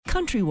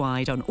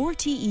countrywide on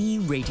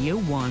RTE Radio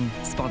 1.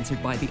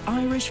 Sponsored by the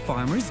Irish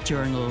Farmers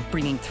Journal,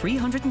 bringing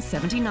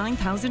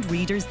 379,000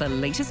 readers the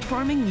latest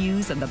farming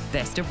news and the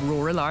best of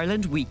rural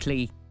Ireland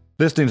weekly.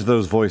 Listening to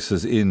those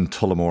voices in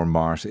Tullamore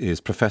Mart is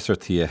Professor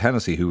Thea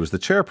Hennessy, who was the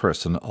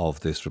chairperson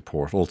of this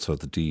report, also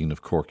the Dean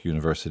of Cork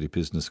University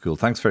Business School.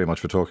 Thanks very much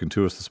for talking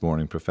to us this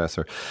morning,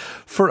 Professor.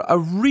 For a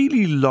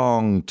really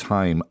long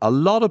time, a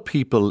lot of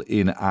people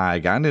in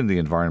ag and in the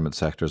environment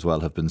sector as well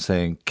have been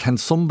saying, can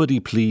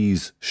somebody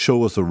please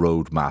show us a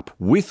roadmap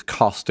with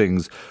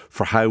costings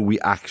for how we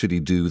actually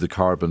do the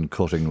carbon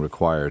cutting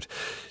required?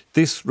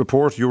 This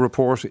report, your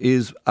report,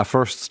 is a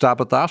first stab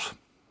at that?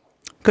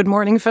 Good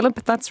morning,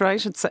 Philip. That's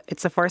right.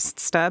 It's a first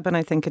stab, and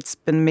I think it's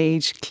been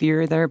made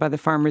clear there by the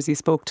farmers you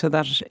spoke to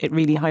that it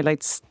really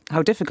highlights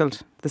how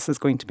difficult this is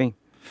going to be.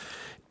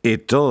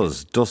 It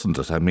does, doesn't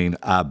it? I mean,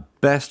 a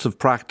best of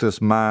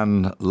practice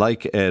man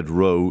like Ed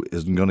Rowe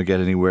isn't going to get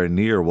anywhere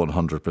near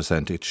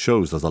 100%. It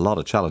shows there's a lot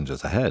of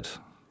challenges ahead.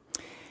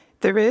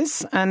 There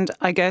is, and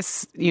I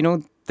guess,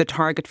 the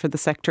target for the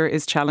sector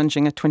is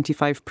challenging at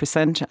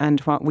 25%, and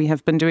what we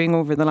have been doing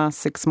over the last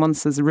 6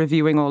 months is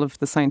reviewing all of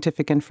the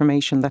scientific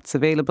information that's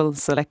available,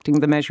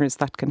 selecting the measures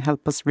that can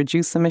help us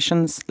reduce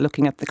emissions,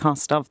 looking at the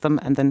cost of them,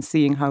 and then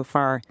seeing how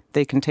far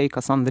they can take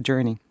us on the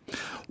journey.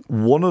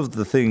 One of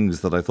the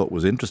things that I thought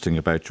was interesting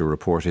about your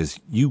report is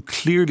you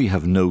clearly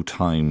have no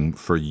time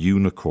for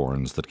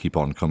unicorns that keep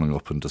on coming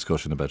up in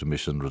discussion about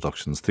emission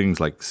reductions, things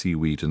like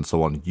seaweed and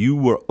so on. You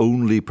were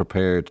only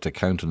prepared to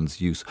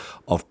countenance use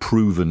of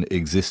proven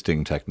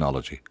existing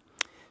technology.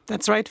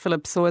 That's right,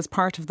 Philip. So as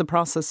part of the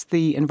process,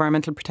 the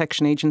Environmental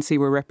Protection Agency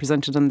were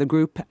represented in the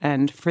group,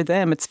 and for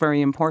them it's very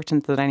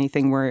important that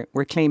anything we're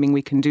claiming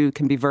we can do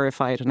can be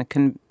verified and it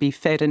can be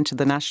fed into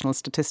the national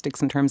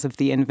statistics in terms of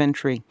the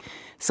inventory.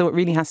 So it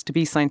really has to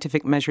be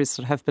scientific measures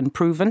that have been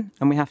proven,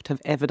 and we have to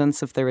have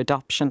evidence of their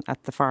adoption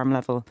at the farm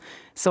level.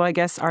 So I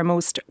guess our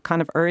most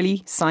kind of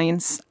early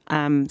science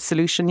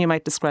solution, you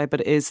might describe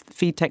it, is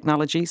feed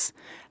technologies.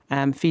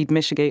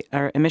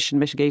 Emission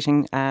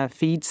mitigating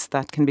feeds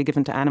that can be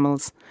given to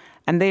animals.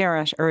 And they are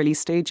at early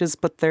stages,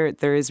 but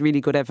there is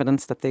really good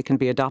evidence that they can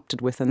be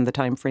adopted within the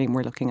time frame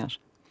we're looking at.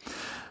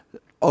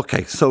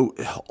 OK, so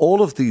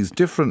all of these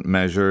different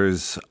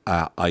measures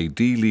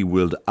ideally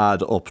will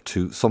add up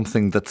to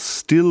something that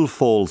still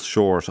falls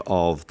short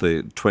of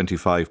the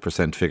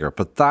 25% figure,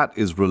 but that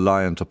is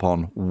reliant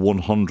upon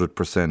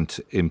 100%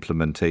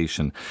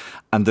 implementation.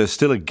 And there's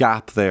still a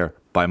gap there,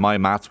 by my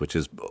maths, which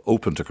is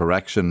open to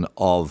correction,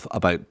 of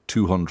about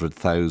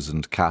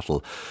 200,000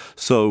 cattle.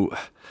 So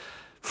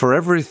for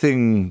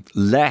everything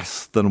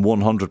less than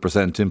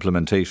 100%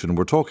 implementation,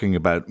 we're talking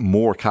about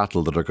more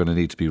cattle that are going to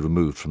need to be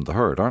removed from the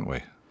herd, aren't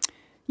we?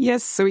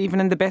 Yes, so even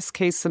in the best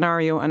case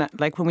scenario, and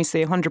like when we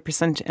say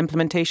 100%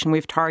 implementation, we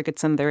have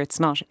targets in there. It's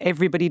not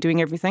everybody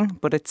doing everything,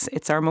 but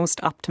it's our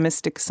most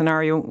optimistic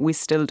scenario. We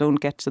still don't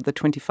get to the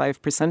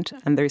 25%,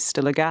 and there's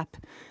still a gap.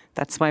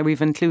 That's why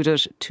we've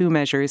included two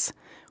measures,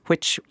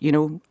 which,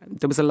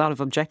 there was a lot of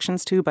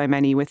objections to by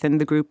many within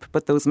the group,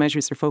 but those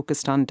measures are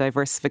focused on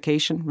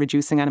diversification,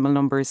 reducing animal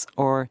numbers,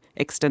 or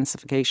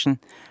extensification,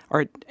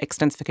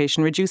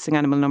 reducing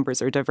animal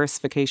numbers, or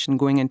diversification,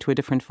 going into a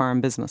different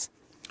farm business.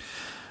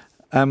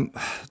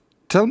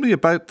 Tell me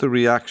about the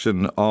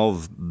reaction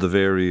of the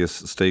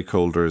various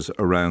stakeholders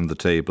around the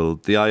table.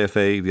 The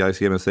IFA, the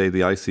ICMSA,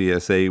 the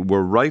ICSA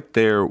were right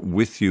there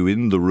with you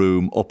in the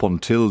room up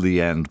until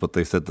the end, but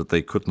they said that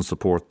they couldn't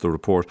support the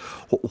report.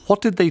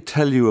 What did they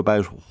tell you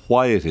about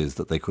why it is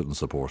that they couldn't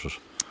support it?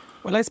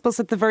 Well, I suppose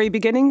at the very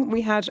beginning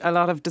we had a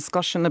lot of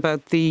discussion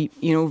about the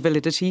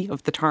validity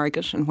of the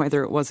target and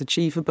whether it was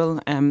achievable.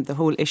 The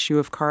whole issue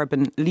of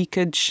carbon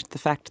leakage, the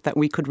fact that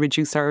we could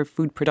reduce our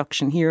food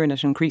production here and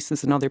it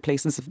increases in other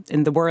places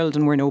in the world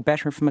and we're no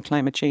better from a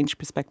climate change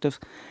perspective.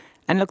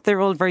 And look, they're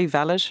all very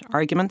valid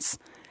arguments.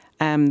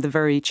 The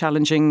very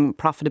challenging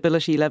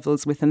profitability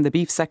levels within the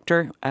beef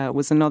sector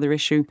was another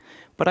issue.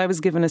 But I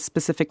was given a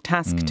specific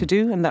task to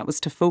do, and that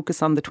was to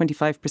focus on the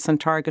 25%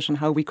 target and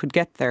how we could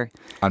get there.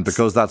 And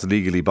because that's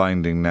legally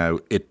binding now,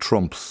 it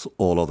trumps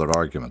all other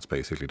arguments,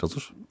 basically, does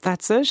it?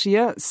 That's it,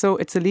 yeah. So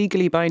it's a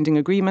legally binding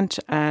agreement,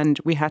 and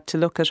we had to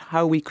look at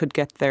how we could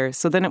get there.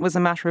 So then it was a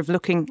matter of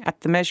looking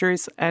at the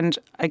measures. And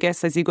I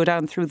guess as you go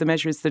down through the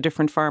measures, the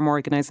different farm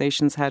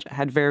organisations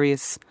had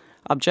various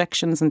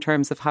objections in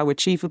terms of how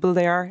achievable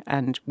they are,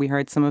 and we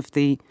heard some of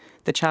the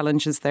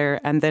challenges there.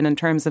 And then in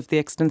terms of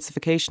the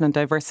extensification and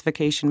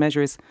diversification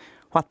measures,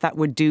 what that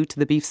would do to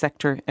the beef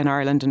sector in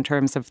Ireland in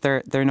terms of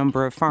their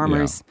number of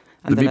farmers.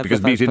 Yeah. And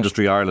because Meat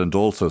Industry Ireland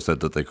also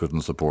said that they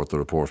couldn't support the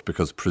report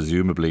because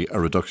presumably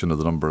a reduction of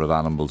the number of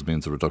animals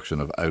means a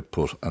reduction of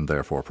output and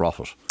therefore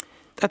profit.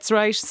 That's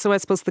right. So I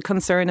suppose the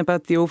concern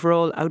about the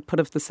overall output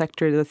of the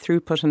sector, the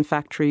throughput in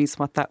factories,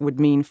 what that would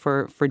mean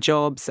for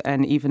jobs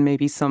and even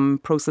maybe some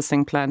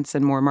processing plants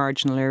in more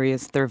marginal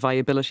areas, their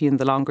viability in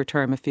the longer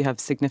term if you have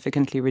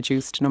significantly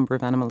reduced number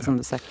of animals in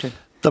the sector.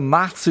 The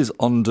maths is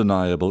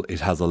undeniable.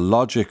 It has a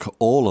logic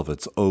all of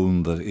its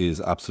own that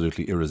is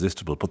absolutely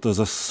irresistible. But there's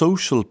a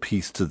social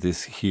piece to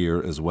this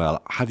here as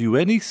well. Have you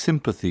any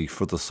sympathy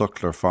for the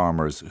suckler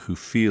farmers who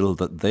feel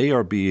that they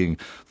are being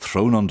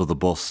thrown under the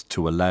bus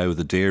to allow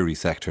the dairy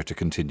sector to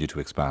continue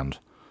to expand?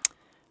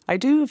 I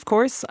do, of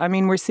course. I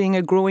mean, we're seeing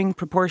a growing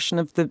proportion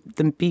of the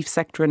beef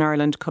sector in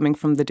Ireland coming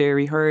from the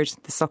dairy herd.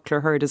 The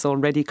suckler herd is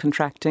already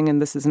contracting,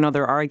 and this is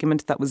another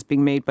argument that was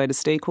being made by the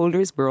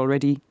stakeholders. We're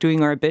already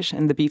doing our bit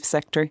in the beef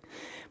sector.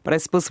 But I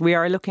suppose we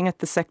are looking at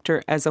the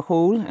sector as a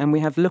whole, and we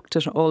have looked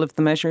at all of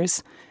the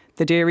measures.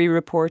 The dairy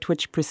report,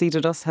 which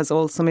preceded us, has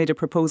also made a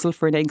proposal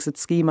for an exit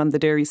scheme on the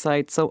dairy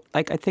side. So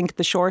I think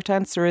the short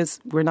answer is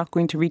we're not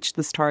going to reach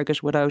this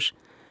target without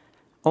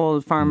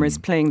all farmers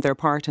playing their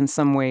part in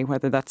some way,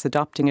 whether that's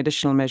adopting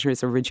additional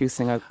measures or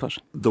reducing output.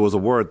 There was a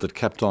word that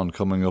kept on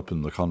coming up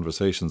in the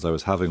conversations I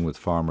was having with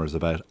farmers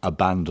about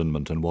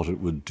abandonment and what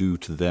it would do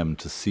to them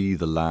to see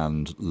the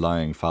land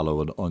lying fallow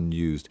and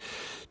unused.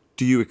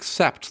 Do you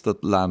accept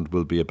that land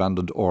will be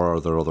abandoned, or are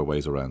there other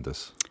ways around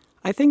this?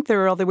 I think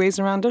there are other ways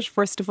around it.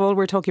 First of all,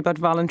 we're talking about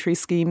voluntary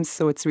schemes,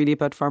 so it's really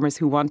about farmers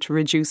who want to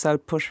reduce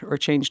output or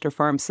change their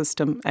farm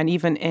system. And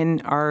even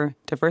in our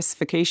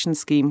diversification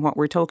scheme, what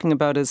we're talking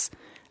about is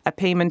a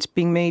payment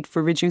being made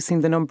for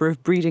reducing the number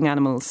of breeding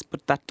animals,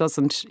 but that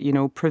doesn't,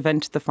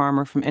 prevent the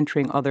farmer from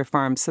entering other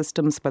farm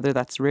systems, whether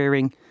that's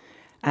rearing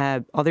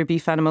other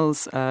beef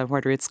animals,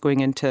 whether it's going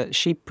into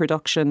sheep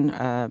production,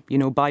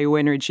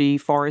 bioenergy,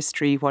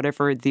 forestry,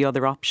 whatever the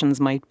other options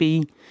might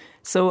be.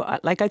 So,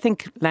 I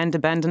think land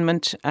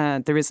abandonment,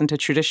 there isn't a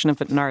tradition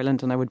of it in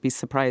Ireland, and I would be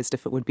surprised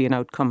if it would be an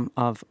outcome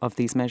of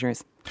these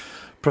measures.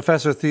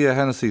 Professor Thea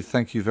Hennessy,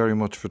 thank you very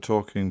much for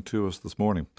talking to us this morning.